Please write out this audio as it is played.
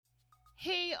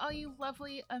Hey, all you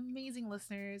lovely, amazing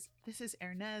listeners. This is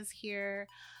Hernease here.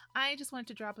 I just wanted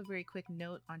to drop a very quick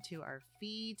note onto our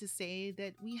feed to say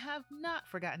that we have not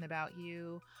forgotten about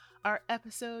you. Our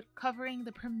episode covering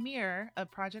the premiere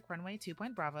of Project Runway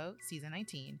 2.0 Bravo Season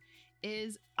 19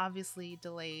 is obviously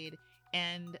delayed,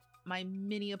 and my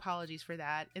many apologies for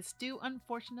that. It's due,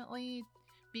 unfortunately,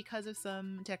 because of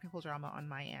some technical drama on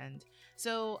my end.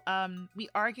 So we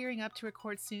are gearing up to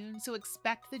record soon, so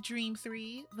expect the Dream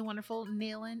 3. The wonderful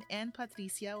Naylan and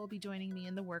Patricia will be joining me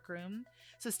in the workroom.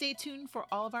 So stay tuned for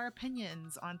all of our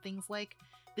opinions on things like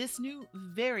this new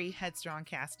very headstrong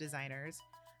cast designers,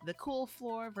 the cool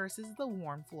floor versus the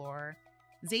warm floor,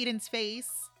 Zayden's face,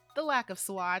 the lack of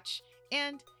swatch,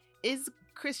 and is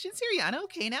Christian Siriano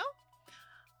okay now?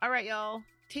 All right, y'all.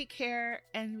 Take care,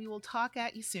 and we will talk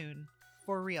at you soon.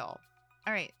 For real.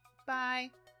 All right. Bye.